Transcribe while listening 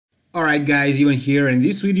Alright guys, Ivan here. In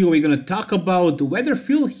this video we're gonna talk about whether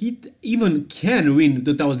Phil Heath even can win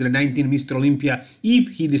 2019 Mr. Olympia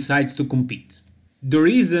if he decides to compete. The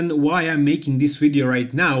reason why I'm making this video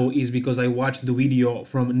right now is because I watched the video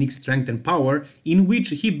from Nick Strength and Power in which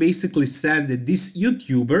he basically said that this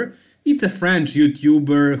YouTuber, it's a French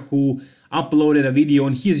YouTuber who uploaded a video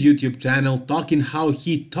on his YouTube channel talking how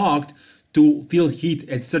he talked to Phil Heath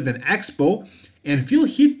at certain expo, and Phil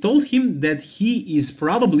Heath told him that he is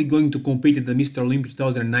probably going to compete at the Mr. Olympia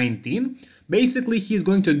 2019. Basically, he's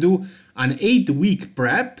going to do an 8-week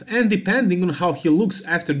prep, and depending on how he looks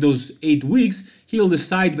after those 8 weeks, he'll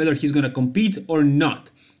decide whether he's going to compete or not.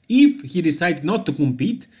 If he decides not to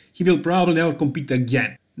compete, he will probably never compete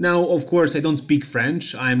again. Now, of course, I don't speak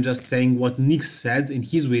French, I'm just saying what Nick said in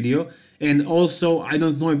his video, and also I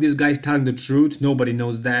don't know if this guy is telling the truth, nobody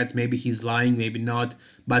knows that, maybe he's lying, maybe not,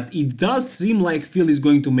 but it does seem like Phil is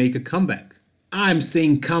going to make a comeback. I'm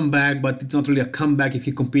saying comeback, but it's not really a comeback if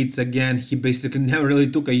he competes again. He basically never really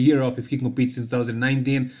took a year off if he competes in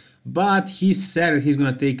 2019, but he said that he's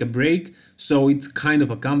gonna take a break, so it's kind of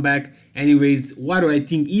a comeback. Anyways, what do I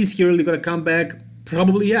think? Is he really gonna come back?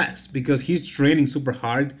 Probably yes, because he's training super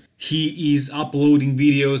hard. He is uploading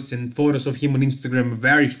videos and photos of him on Instagram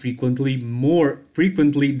very frequently, more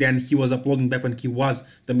frequently than he was uploading back when he was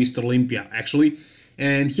the Mr. Olympia, actually.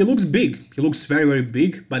 And he looks big, he looks very, very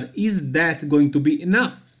big, but is that going to be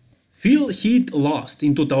enough? Phil Heath lost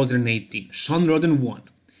in 2018, Shawn Rhoden won.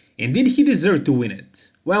 And did he deserve to win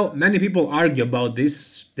it? Well, many people argue about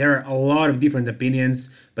this, there are a lot of different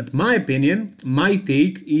opinions, but my opinion, my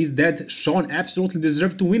take is that Shawn absolutely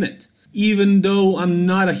deserved to win it. Even though I'm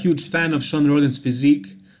not a huge fan of Shawn Rhoden's physique,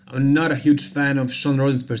 I'm not a huge fan of Shawn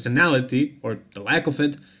Rhoden's personality, or the lack of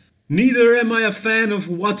it, neither am I a fan of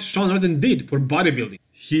what Shawn Rhoden did for bodybuilding.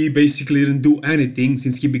 He basically didn't do anything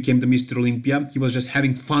since he became the Mr. Olympia, he was just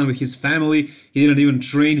having fun with his family, he didn't even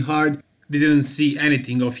train hard. We didn't see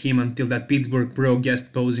anything of him until that Pittsburgh Pro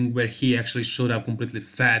guest posing where he actually showed up completely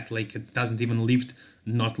fat, like it doesn't even lift,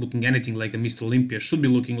 not looking anything like a Mr. Olympia should be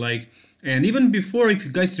looking like. And even before, if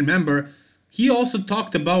you guys remember, he also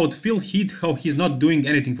talked about Phil Heath, how he's not doing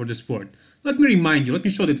anything for the sport. Let me remind you, let me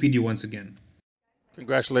show that video once again.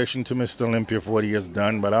 Congratulations to Mr. Olympia for what he has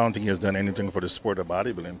done, but I don't think he has done anything for the sport of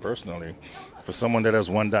bodybuilding personally. For someone that has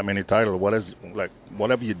won that many titles,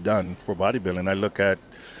 what have you done for bodybuilding? I look at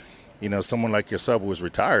someone like yourself who was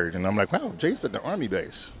retired, and I'm like, wow, Jay's at the Army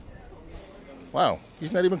base. Wow,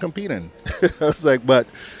 he's not even competing. I was like, but,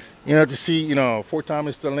 to see, 4-time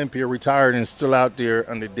Mr. Olympia retired and still out there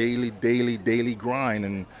on the daily grind,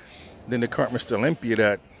 and then the current Mr. Olympia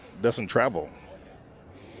that doesn't travel.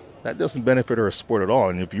 That doesn't benefit our sport at all.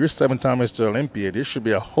 And if you're 7-time Mr. Olympia, there should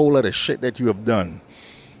be a whole lot of shit that you have done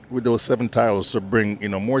with those 7 titles to bring,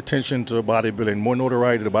 more attention to bodybuilding, more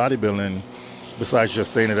notoriety to bodybuilding, besides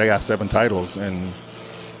just saying that I got 7 titles. And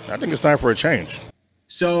I think it's time for a change.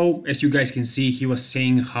 So, as you guys can see, he was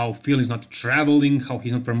saying how Phil is not traveling, how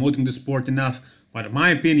he's not promoting the sport enough. But in my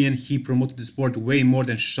opinion, he promoted the sport way more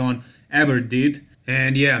than Shawn ever did.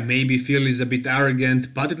 And yeah, maybe Phil is a bit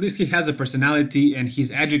arrogant, but at least he has a personality and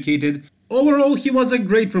he's educated. Overall, he was a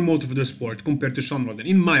great promoter for the sport compared to Shawn Rhoden,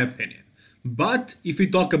 in my opinion. But if we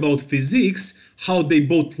talk about physiques, how they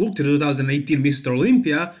both looked at 2018 Mr.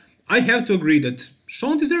 Olympia, I have to agree that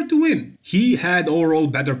Shawn deserved to win. He had overall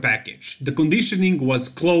better package. The conditioning was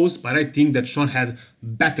close, but I think that Shawn had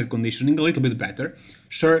better conditioning, a little bit better.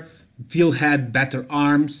 Sure, Phil had better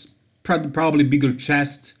arms, probably bigger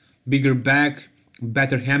chest, bigger back,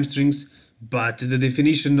 better hamstrings, but the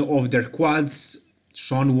definition of their quads,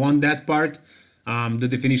 Shawn won that part. The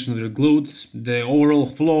definition of their glutes, the overall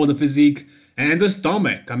flow of the physique, and the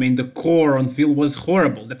stomach. I mean, the core on Phil was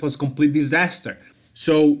horrible. That was complete disaster.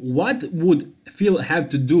 So what would Phil have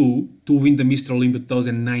to do to win the Mr. Olympia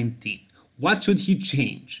 2019? What should he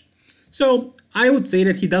change? So I would say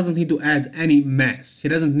that he doesn't need to add any mass. He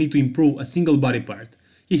doesn't need to improve a single body part.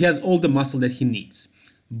 He has all the muscle that he needs.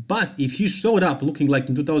 But if he showed up looking like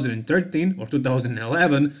in 2013 or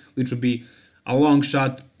 2011, which would be a long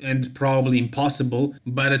shot and probably impossible,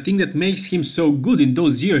 but the thing that makes him so good in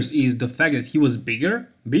those years is the fact that he was bigger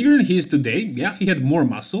than he is today. Yeah, he had more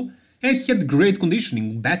muscle. And he had great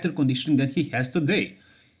conditioning, better conditioning than he has today.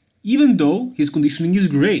 Even though his conditioning is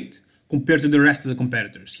great compared to the rest of the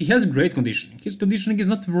competitors. He has great conditioning. His conditioning is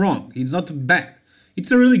not wrong, it's not bad. It's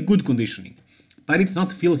a really good conditioning. But it's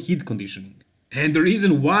not Phil Heath conditioning. And the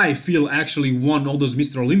reason why Phil actually won all those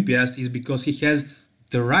Mr. Olympias is because he has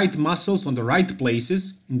the right muscles on the right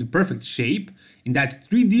places, in the perfect shape, in that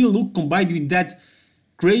 3D look combined with that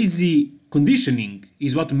crazy conditioning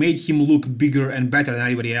is what made him look bigger and better than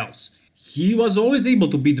anybody else. He was always able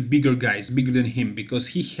to beat bigger guys, bigger than him, because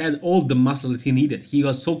he had all the muscle that he needed. He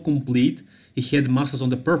was so complete, he had muscles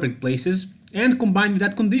on the perfect places, and combined with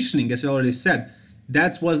that conditioning, as I already said,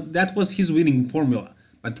 that was his winning formula.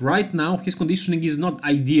 But right now, his conditioning is not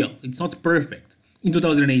ideal, it's not perfect in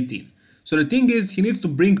 2018. So the thing is, he needs to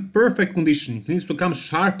bring perfect conditioning, he needs to come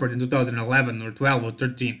sharper than 2011 or 12 or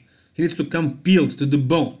 13. He needs to come peeled to the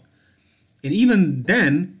bone. And even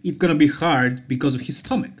then, it's gonna be hard because of his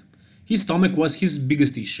stomach. His stomach was his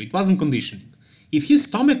biggest issue, it wasn't conditioning. If his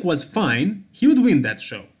stomach was fine, he would win that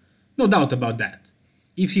show. No doubt about that.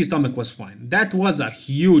 If his stomach was fine. That was a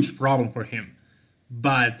huge problem for him.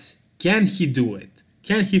 But can he do it?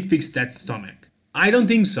 Can he fix that stomach? I don't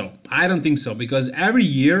think so. I don't think so, because every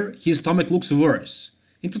year his stomach looks worse.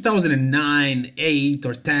 In 2009, 8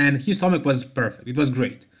 or 10, his stomach was perfect. It was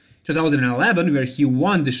great. 2011, where he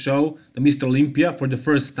won the show, the Mr. Olympia, for the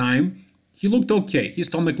first time, he looked okay. His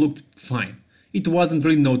stomach looked fine. It wasn't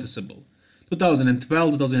really noticeable.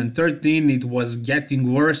 2012, 2013, it was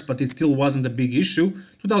getting worse, but it still wasn't a big issue.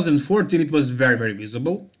 2014, it was very, very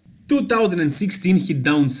visible. 2016, he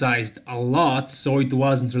downsized a lot, so it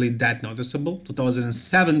wasn't really that noticeable.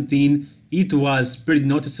 2017, it was pretty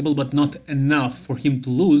noticeable, but not enough for him to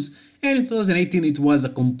lose. And in 2018, it was a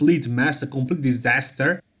complete mess, a complete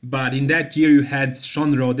disaster. But in that year, you had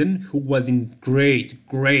Shawn Rhoden, who was in great,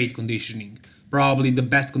 great conditioning. Probably the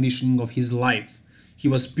best conditioning of his life. He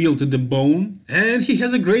was peeled to the bone, and he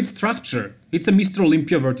has a great structure. It's a Mr.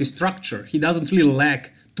 Olympia worthy structure. He doesn't really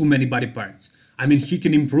lack too many body parts. I mean, he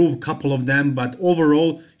can improve a couple of them, but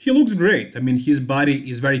overall, he looks great. I mean, his body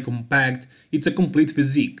is very compact. It's a complete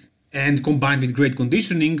physique. And combined with great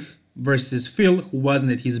conditioning versus Phil, who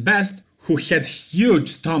wasn't at his best, who had huge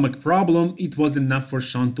stomach problem, it was enough for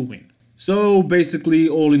Shawn to win. So basically,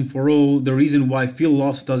 all in for all, the reason why Phil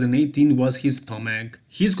lost 2018 was his stomach.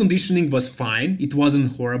 His conditioning was fine, it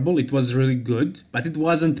wasn't horrible, it was really good, but it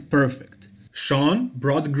wasn't perfect. Shawn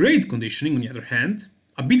brought great conditioning on the other hand,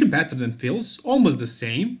 a bit better than Phil's, almost the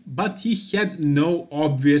same, but he had no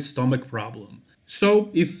obvious stomach problem.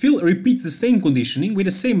 So if Phil repeats the same conditioning with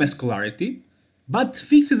the same muscularity, but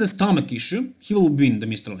fixes the stomach issue, he will win the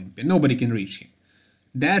Mr. Olympia, nobody can reach him.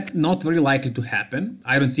 That's not very likely to happen.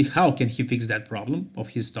 I don't see how can he fix that problem of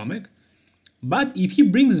his stomach. But if he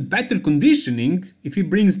brings better conditioning, if he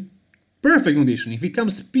brings perfect conditioning, if he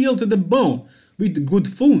comes peeled to the bone with good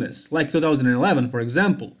fullness, like 2011 for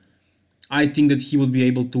example, I think that he will be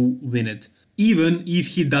able to win it, even if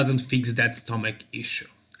he doesn't fix that stomach issue.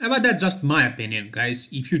 But that's just my opinion, guys.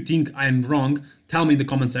 If you think I'm wrong, tell me in the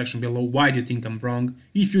comment section below why do you think I'm wrong.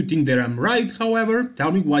 If you think that I'm right, however,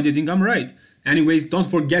 tell me why do you think I'm right. Anyways, don't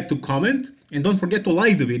forget to comment and don't forget to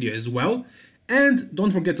like the video as well. And don't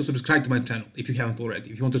forget to subscribe to my channel if you haven't already,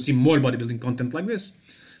 if you want to see more bodybuilding content like this.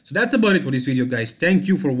 So that's about it for this video, guys. Thank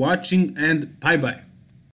you for watching and bye-bye.